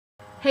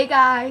Hey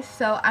guys,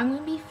 so I'm going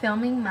to be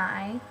filming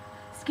my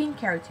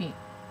skincare routine.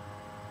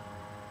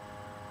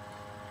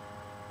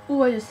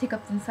 Ooh, I just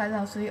hiccuped inside,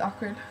 that was really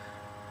awkward.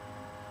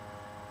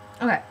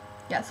 Okay,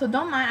 yeah, so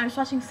don't mind, I'm just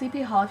watching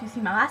Sleepy Hollow. If you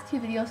see my last two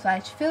videos, so I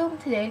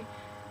filmed today,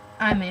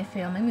 I'm in a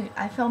filming mood.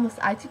 I filmed this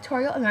eye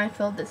tutorial, and then I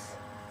filmed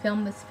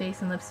this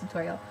face and lips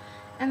tutorial.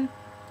 And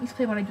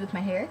explain what I do with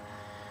my hair.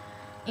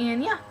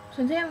 And yeah,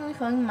 so today I'm going to be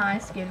filming my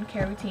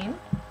skincare routine.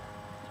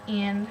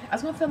 And I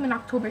was going to film an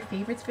October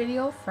favorites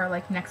video for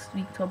like next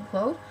week to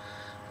upload,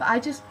 but I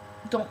just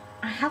don't,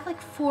 I have like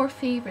 4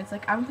 favorites,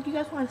 like I don't think you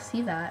guys want to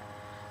see that.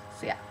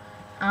 So yeah,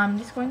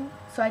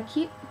 so I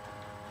keep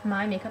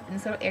my makeup in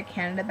this little Air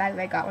Canada bag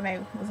that I got when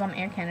I was on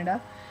Air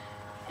Canada,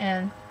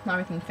 and not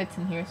everything fits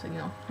in here, so you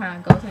know, kind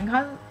of goes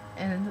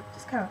and it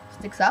just kind of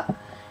sticks up.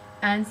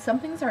 And some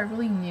things are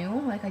really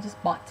new, like I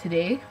just bought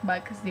today,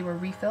 but because they were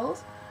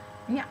refills.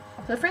 And yeah,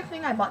 so the first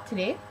thing I bought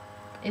today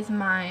is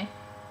my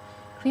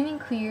Clean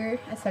and Clear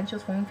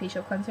Essentials Foaming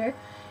Facial Cleanser.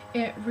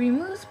 It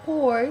removes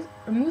pore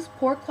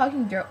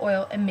clogging dirt,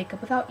 oil, and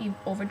makeup without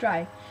over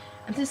drying.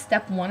 And this is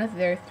step 1 of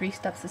their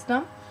 3-step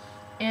system.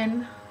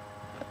 And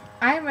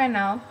I ran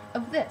out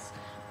of this.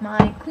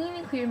 My Clean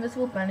and Clear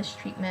Invisible Blemish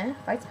Treatment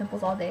fights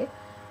pimples all day.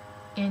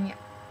 And yeah.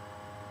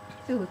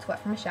 Ooh, it's wet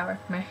from a shower.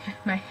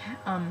 My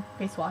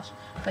face wash.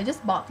 So I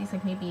just bought these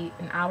like maybe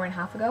an hour and a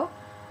half ago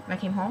when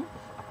I came home.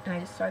 And I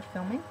just started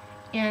filming.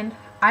 And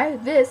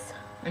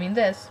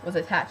this was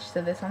attached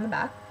to this on the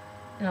back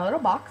in a little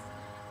box,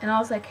 and I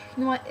was like,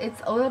 you know what,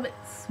 it's a little bit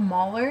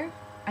smaller.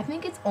 I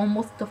think it's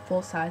almost the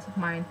full size of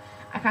mine.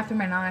 I kind of threw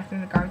mine out and I threw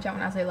in the garbage out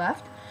as I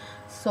left,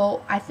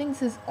 so I think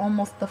this is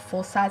almost the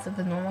full size of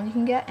the normal you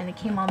can get, and it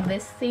came on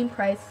this same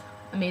price.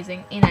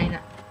 Amazing,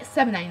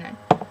 $7.99.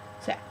 So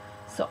yeah,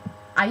 so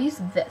I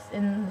used this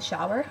in the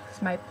shower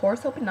because my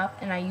pores opened up,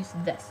 and I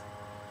used this.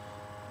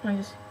 And I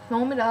just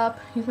foam it up,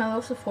 use my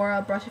little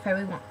Sephora brush if I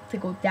really want to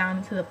go down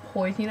into the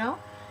pores, you know.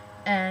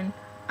 And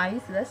I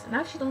use this, and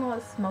I actually don't know what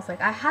it smells like.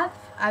 I've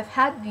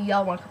had the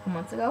yellow one a couple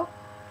months ago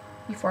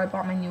before I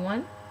bought my new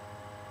one.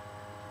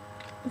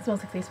 It smells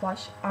like face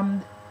wash.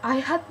 I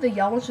had the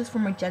yellow one just for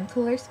my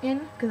gentler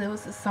skin because it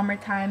was the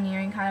summertime,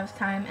 nearing kind of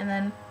time, and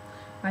then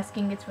my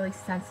skin gets really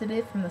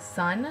sensitive from the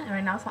sun. And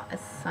right now it's not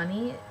as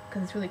sunny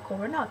because it's really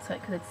cold right now. It's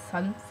like because it's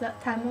sunset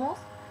time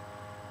almost.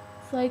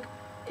 It's like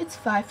it's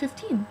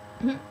 5:15.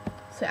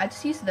 So I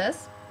just use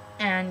this,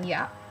 and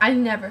yeah, I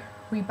never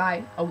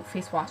rebuy a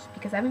face wash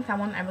because I haven't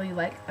found one I really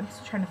like. I'm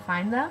still trying to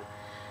find them.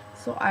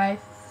 So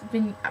I've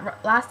been,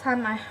 last time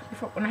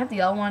when I had the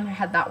yellow one, I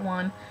had that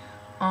one.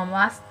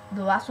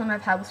 The last one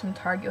I've had was from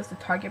Target. It was the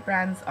Target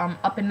brand's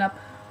Up and Up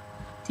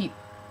Deep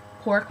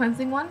Pore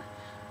Cleansing one.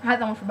 I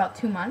had that one for about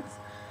 2 months,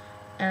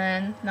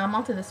 and now I'm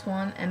on to this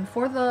one. And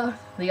before the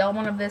yellow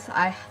one of this,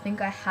 I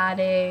think I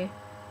had I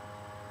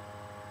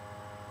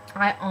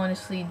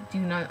honestly do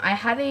not. I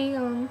had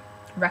a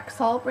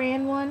Rexall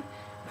brand one.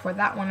 For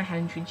that one I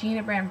had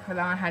Neutrogena brand. For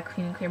that one I had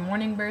Clean and Clear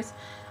Morning Burst.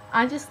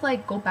 I just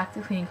like go back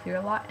to Clean and Clear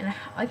a lot, and I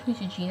like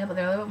Neutrogena, but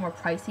they're a little bit more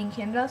pricey in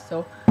Canada,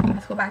 so I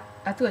have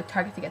to go to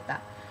Target to get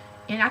that.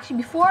 And actually,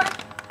 before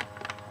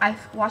I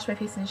wash my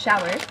face in the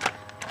shower,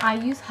 I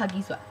use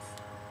Huggies Wets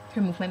to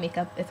remove my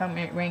makeup if I'm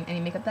wearing any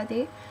makeup that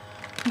day,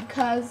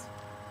 because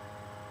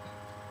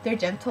they're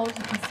gentle. As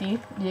you can see,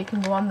 they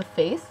can go on the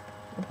face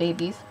of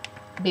babies'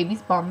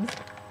 bums,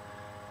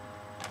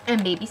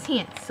 and baby's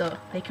hands, so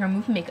they can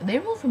remove makeup. They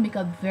remove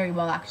makeup very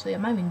well, actually.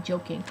 I'm not even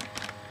joking.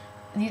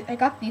 I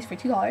got these for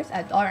 $2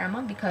 at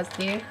Dollarama because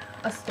they're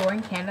a store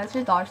in Canada. It's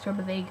a dollar store,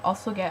 but they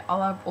also get a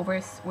lot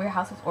of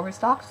warehouses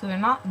overstocked, so they're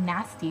not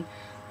nasty.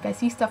 Like, I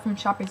see stuff from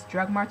Shoppers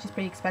Drug Mart, which is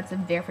pretty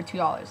expensive there for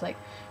 $2. Like,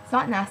 it's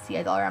not nasty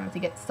at Dollarama to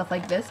get stuff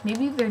like this.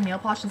 Maybe their nail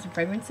polishes and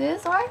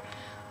fragrances are,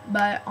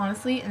 but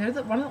honestly, and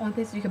they're one of the only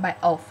places you can buy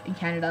e.l.f. in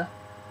Canada.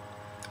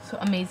 So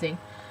amazing.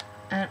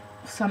 And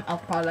some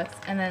e.l.f. products,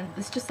 and then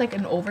it's just like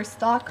an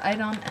overstock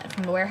item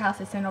from the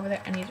warehouse I sent over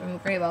there. I need to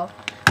remove very well.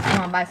 I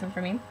want to buy some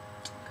for me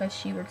because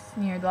she works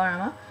near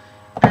Dollarama.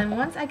 And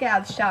once I get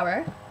out of the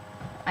shower,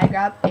 I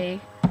grab a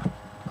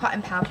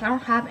cotton pouch. I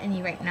don't have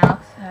any right now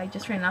because I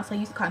just ran out, so I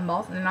use cotton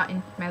balls, and they're not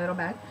in my little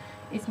bag.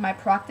 It's my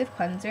Proactive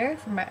cleanser.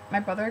 From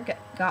my brother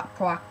got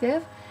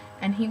Proactive,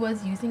 and he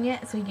was using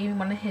it, so he gave me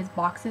one of his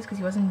boxes because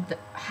he wasn't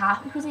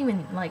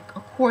even like a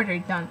quarter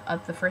done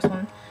of the first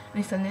one,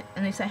 and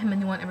they sent him a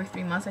new one every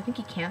 3 months. I think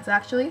he can't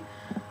actually.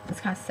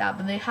 It's kind of sad,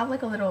 but they have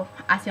like a little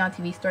I see on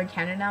TV store in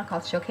Canada now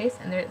called Showcase,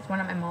 and there's one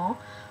at my mall,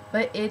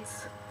 but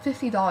it's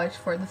 $50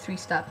 for the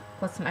 3-step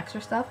plus some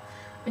extra stuff,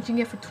 which you can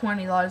get for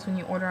 $20 when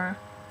you order,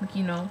 like,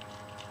 you know,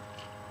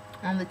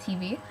 on the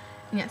TV.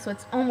 And yeah, so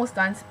it's almost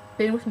done. It's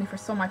been with me for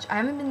so much. I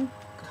haven't been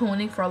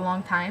toning for a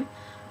long time,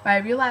 but I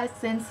realized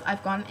since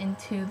I've gone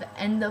into the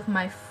end of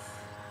my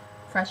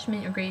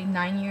freshman or grade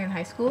 9 year in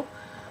high school,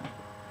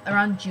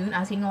 around June, I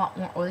was getting a lot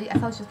more oily. I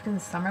thought it was just because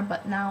of summer,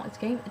 but now it's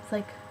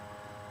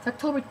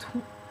October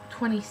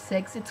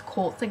 26th. It's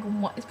cold.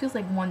 It feels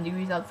like 1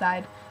 degree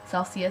outside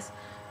Celsius,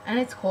 and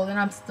it's cold, and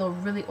I'm still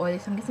really oily,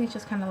 so I'm guessing it's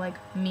just kind of like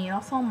me. And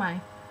also my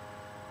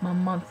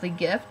monthly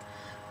gift.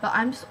 but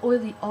I'm just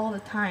oily all the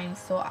time,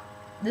 so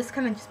this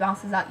kind of just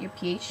balances out your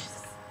pH,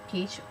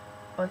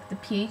 like the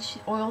pH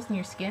oils in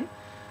your skin.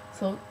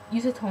 So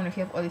use a toner if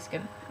you have oily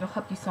skin. It'll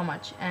help you so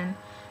much. And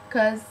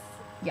because,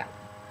 yeah,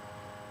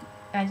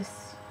 and I just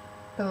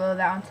put a little of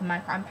that onto my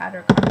cotton pad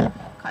or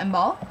cotton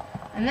ball.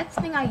 And next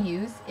thing I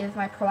use is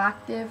my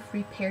Proactive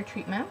Repair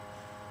Treatment.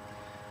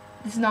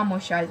 This is not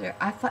moisturizer.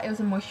 I thought it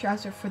was a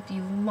moisturizer for the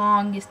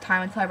longest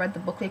time until I read the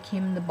book they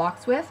came in the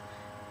box with.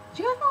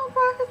 Do you guys know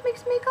Proactive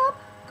makes makeup?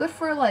 Good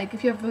for, like,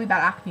 if you have really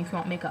bad acne, if you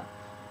want makeup.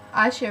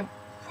 I should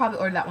probably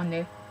order that one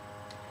day.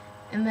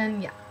 And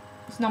then, yeah,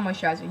 it's not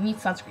moisturizer. You need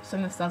sunscreen.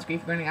 Some of the sunscreen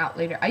if you're going out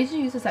later. I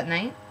usually use this at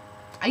night.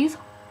 I use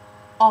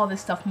all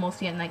this stuff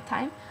mostly at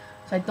nighttime.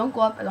 So I don't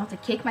go up. I don't have to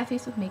cake my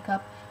face with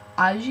makeup.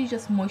 I usually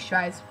just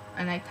moisturize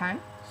at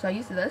nighttime. So I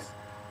use this.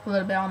 A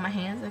little bit on my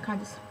hands and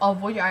kind of just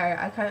avoid your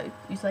eye. I kind of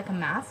use like a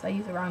mask. I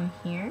use it around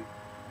here.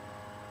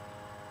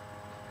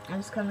 I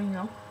just kind of, you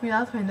know,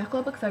 relax my neck a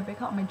little bit because I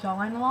break out my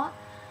jawline a lot.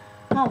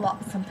 Not a lot,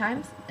 but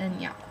sometimes.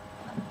 And yeah.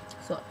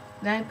 So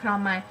then I put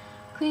on my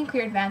Clean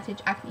Clear Advantage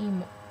Acne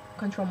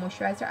Control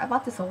Moisturizer. I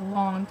bought this a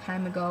long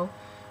time ago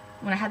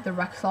when I had the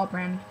Rexall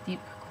brand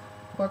Deep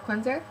Pore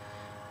Cleanser.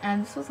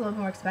 And this was a little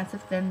more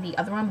expensive than the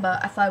other one,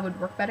 but I thought it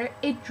would work better.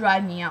 It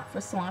dried me out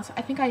for so long. So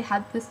I think I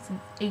had this since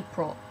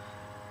April.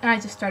 And I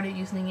just started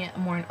using it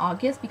more in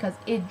August because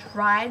it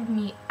dried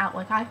me out.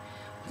 Like, I went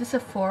to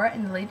Sephora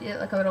and the lady did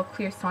like a little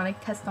Clear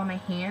Sonic test on my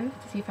hand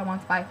to see if I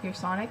wanted to buy a Clear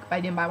Sonic, but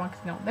I didn't buy one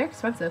because, you know, they're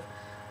expensive.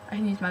 I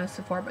can use mine at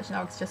Sephora, but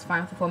now it's just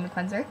fine with the foaming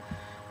cleanser.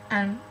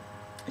 And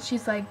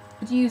she's like,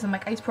 what do you use? I'm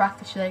like, I use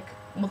Proactive. She's like,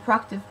 well,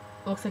 Proactive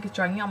looks like it's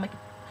drying me out.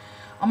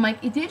 I'm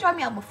like, it did dry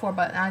me out before,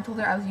 but I told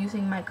her I was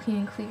using my Clean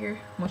and Clear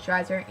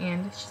moisturizer,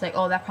 and she's like,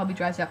 oh, that probably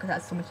dries you out because it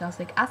has so much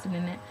salicylic acid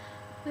in it.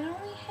 But it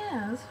only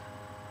has,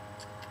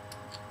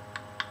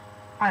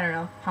 I don't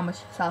know how much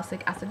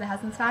salicylic acid it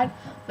has inside,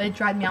 but it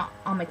dried me out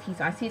on my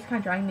T-zone. I see it's kind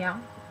of drying me out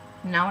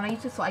now when I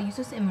use it, so I use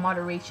this in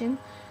moderation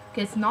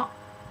because it's not,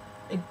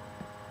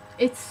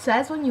 it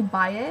says when you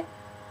buy it,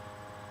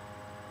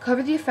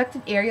 cover the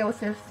affected area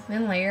with a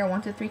thin layer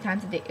 1 to 3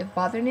 times a day. If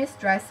botherness,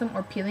 drysome,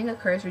 or peeling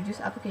occurs, reduce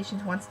application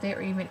to once a day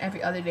or even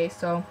every other day.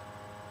 So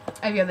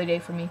every other day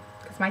for me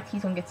because my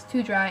T-zone gets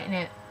too dry and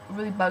it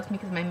really bugs me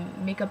because my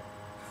makeup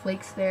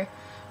flakes there.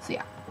 So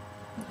yeah,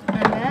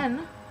 and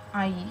then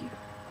I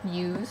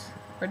use,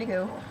 where'd it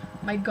go,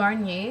 my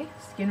Garnier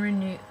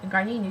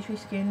Nutri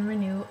Skin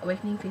Renew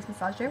Awakening Face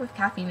Massager with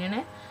caffeine in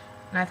it.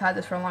 And I've had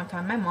this for a long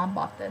time. My mom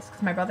bought this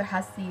because my brother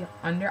has the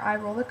under eye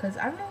roller because,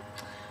 I don't know,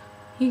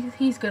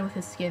 he's good with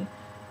his skin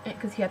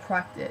because he's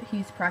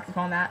proactive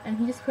on that, and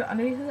he just put it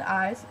underneath his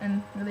eyes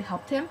and really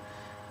helped him.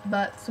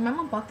 But so my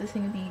mom bought this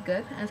thing to be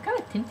good, and it's kind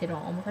of tinted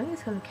almost. I think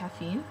it's because of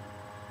caffeine.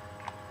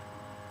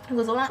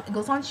 It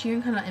goes on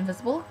sheer kind of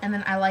invisible, and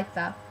then I like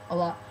that a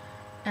lot.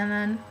 And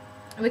then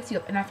it wakes you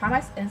up, and I find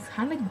and it's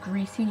kind of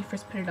greasy when you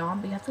first put it on,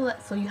 but you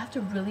have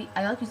to really,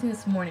 I like using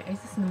this morning. I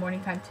use this in the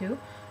morning time too,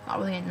 not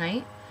really at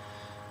night.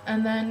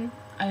 And then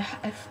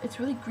it's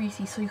really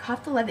greasy, so you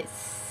have to let it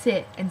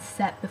sit and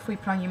set before you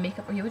put on your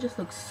makeup, or you would just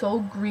look so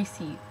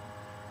greasy.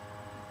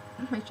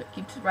 My shirt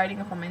keeps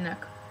riding up on my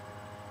neck.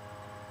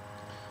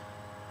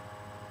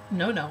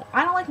 No,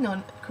 I don't like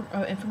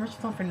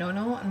infomercials for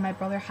No, and my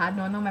brother had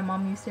No. My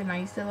mom used it, and I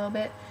used it a little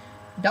bit.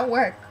 Don't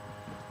work.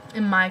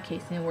 In my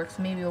case, and it works.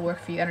 Maybe it'll work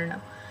for you. I don't know.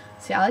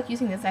 See, I like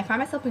using this. I find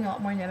myself putting a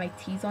lot more than my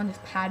T-zone,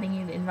 just patting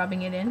it and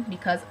rubbing it in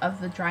because of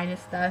the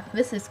dryness that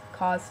this has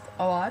caused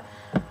a lot.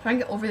 I'm trying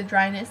to get over the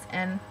dryness,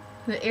 and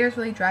the air is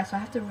really dry, so I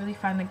have to really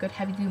find a good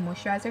heavy-duty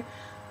moisturizer.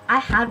 I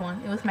had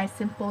one. It was my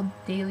Simple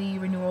Daily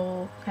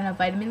Renewal kind of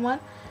vitamin one.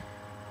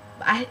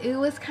 It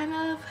was kind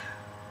of,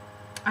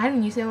 I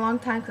hadn't used it in a long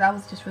time because I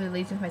was just really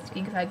lazy with my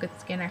skin because I had good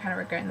skin. I kind of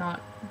regret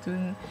not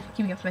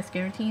keeping up with my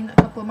skin routine a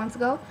couple of months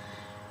ago.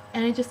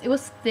 And it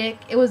was thick,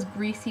 it was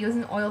greasy, it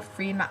wasn't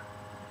oil-free. Not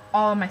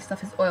all of my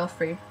stuff is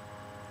oil-free.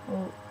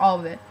 Well, all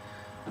of it.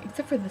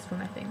 Except for this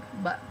one, I think.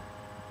 But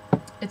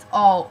it's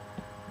all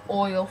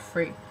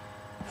oil-free.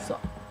 So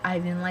I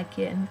didn't like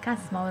it, and it kind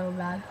of smelled a little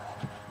bad.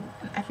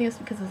 And I think it's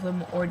because it was a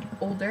little more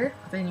older,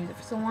 because I didn't use it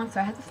for so long, so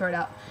I had to throw it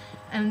out.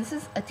 And this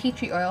is a tea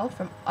tree oil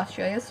from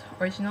Australia's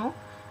original.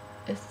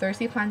 It's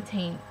Thursday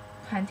Plantation,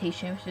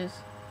 which is,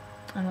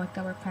 I don't like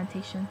that word,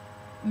 plantation.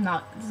 It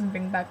doesn't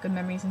bring back good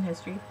memories in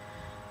history.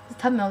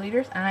 10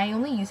 milliliters, and I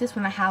only use this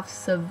when I have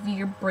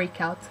severe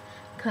breakouts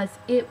because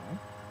it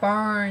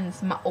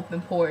burns my open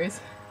pores.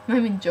 I'm not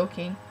even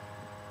joking.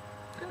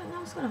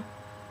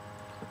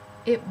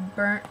 It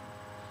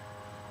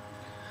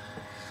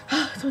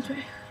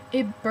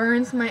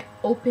burns my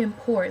open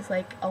pores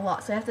like a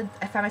lot. So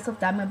I find myself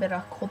dabbing a bit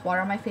of cold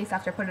water on my face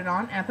after I put it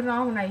on, and I put it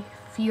on when I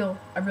feel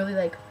a really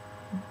like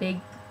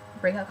big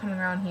breakout coming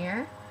around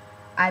here.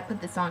 I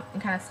put this on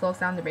and kind of slows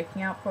down the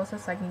breaking out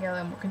process so I can get a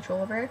little more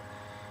control over it.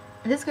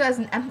 This goes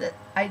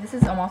as this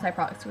is a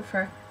multi-product. So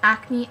for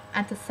acne,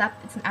 it's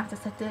an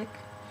antiseptic.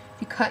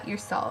 If you cut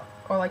yourself,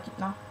 or like,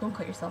 no, don't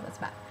cut yourself, that's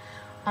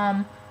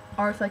bad.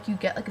 Or if like you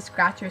get like a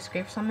scratch or a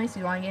scrape or something, so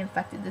you don't want to get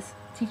infected, this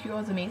tea tree oil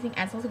is amazing,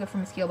 and it's also good for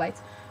mosquito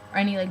bites. or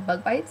any like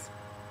bug bites.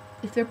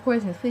 If they're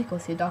poisonous, please go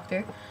see a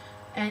doctor.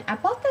 And I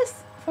bought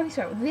this, funny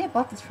story, the day I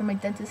bought this from my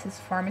dentist's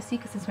pharmacy,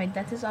 because it's my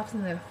dentist's office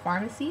in the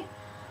pharmacy.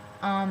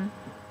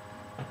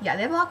 Yeah,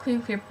 they have a lot of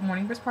Clean Clear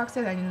Morning Burst products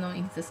there that I didn't know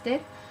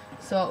existed.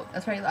 So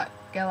that's why I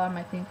get a lot of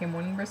my Clean Clear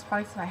Morning Burst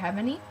products if I have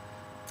any.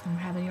 I don't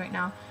have any right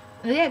now.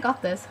 And the day I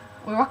got this,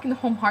 we were walking to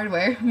Home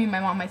Hardware, me, my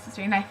mom, my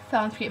sister, and I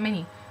fell into it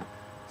mini.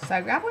 So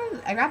I grabbed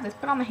this,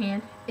 put it on my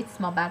hand. It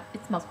smelled bad.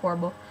 It smells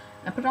horrible.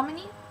 And I put it on my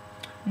knee.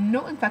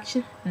 No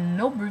infection,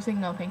 no bruising,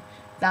 nothing.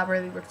 That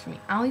really works for me.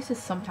 I only use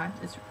this sometimes.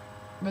 It's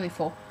really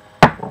full.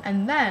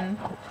 And then,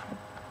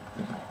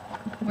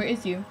 where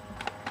is you?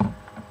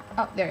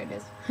 Oh, there it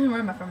is. Where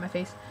am I from my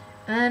face?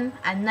 And then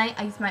at night,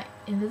 I use my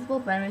Invisible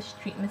Blemish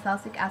Treatment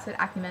Salicylic Acid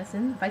Acne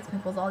Medicine. Fights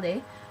pimples all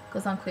day.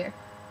 Goes on clear.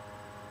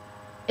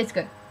 It's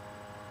good.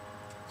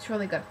 It's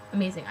really good.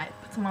 Amazing. I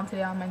put some on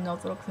today on my nose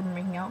a little because I've been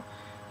making out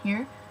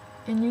here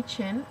in your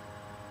chin. In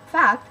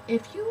fact,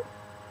 if you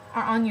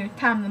are on your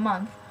time of the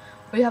month,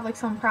 or you have like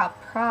some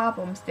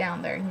problems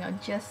down there, you know,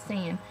 just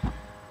saying,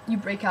 you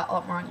break out a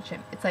lot more on your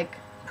chin. It's like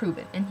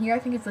proven. And here I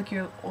think it's like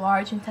your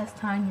large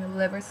intestine, your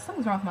liver. So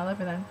something's wrong with my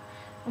liver then.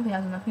 I don't think I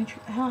have enough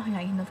I don't think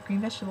I eat enough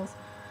green vegetables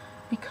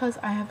because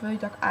I have really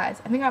dark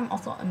eyes. I think I'm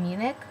also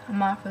anemic. I'm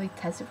not really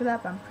tested for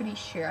that, but I'm pretty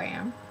sure I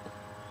am.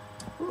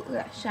 Ooh, look at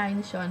that shine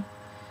the sun.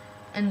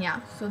 And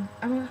yeah, so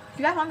if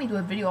you guys want me to do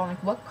a video on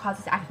like what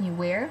causes acne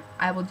where,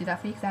 I will do that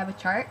for you because I have a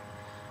chart.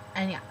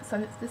 And yeah,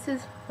 so this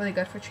is really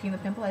good for treating the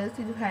pimple. I just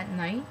do it at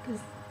night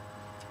because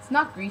it's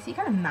not greasy. It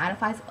kind of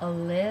mattifies a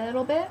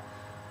little bit.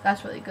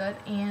 That's really good.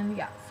 And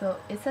yeah, so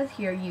it says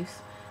here, use.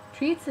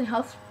 Treats and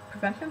helps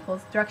prevent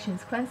pimples.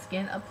 Directions: cleanse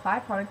skin. Apply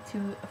product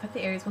to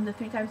affected areas 1 to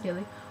 3 times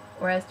daily,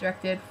 or as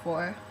directed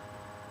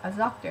as a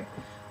doctor.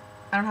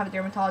 I don't have a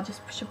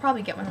dermatologist. Should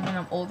probably get one when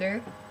I'm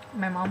older.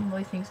 My mom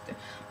really thinks,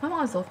 my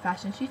mom's old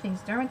fashioned. She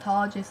thinks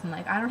dermatologist and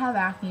like I don't have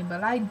acne,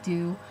 but I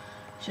do.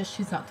 She just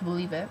chooses not to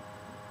believe it.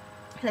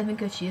 I think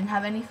because she didn't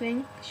have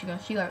anything, she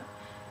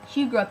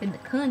grew up in the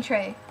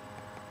country.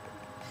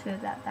 She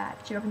said that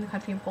she grew up in the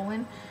country in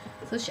Poland,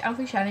 so I don't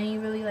think she had any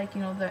really like,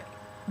 you know,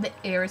 the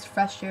air is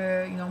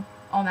fresher, you know,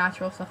 all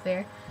natural stuff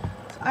there.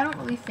 So I don't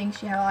really think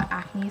she had a lot of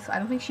acne. So I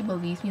don't think she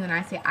believes me when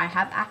I say I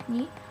have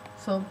acne.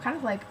 So kind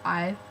of like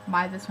I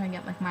buy this when I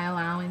get like my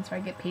allowance or I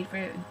get paid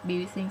for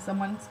babysitting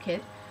someone's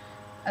kid.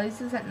 I use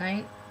this at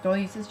night.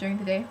 Don't use this during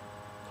the day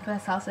because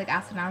it's salicylic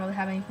acid. I don't really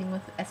have anything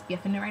with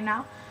SPF in it right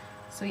now.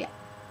 So yeah.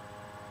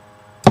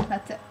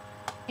 That's it.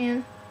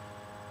 And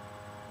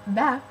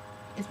that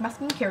is my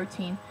skincare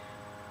routine.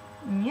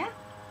 Yeah.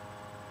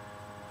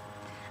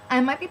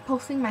 I might be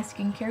posting my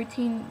skincare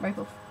routine right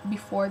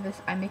before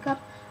this eye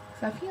makeup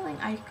because I'm feeling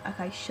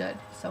I should.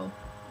 So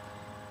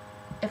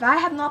if I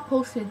have not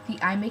posted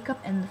the eye makeup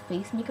and the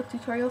face makeup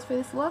tutorials for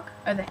this look,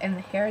 or and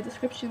the hair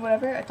description,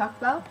 whatever I talked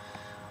about,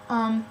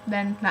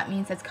 then that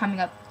means it's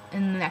coming up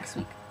in the next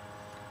week.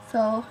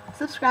 So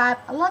subscribe.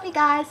 I love you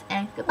guys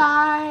and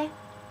goodbye.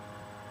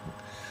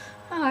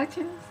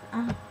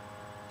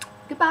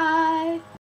 Goodbye.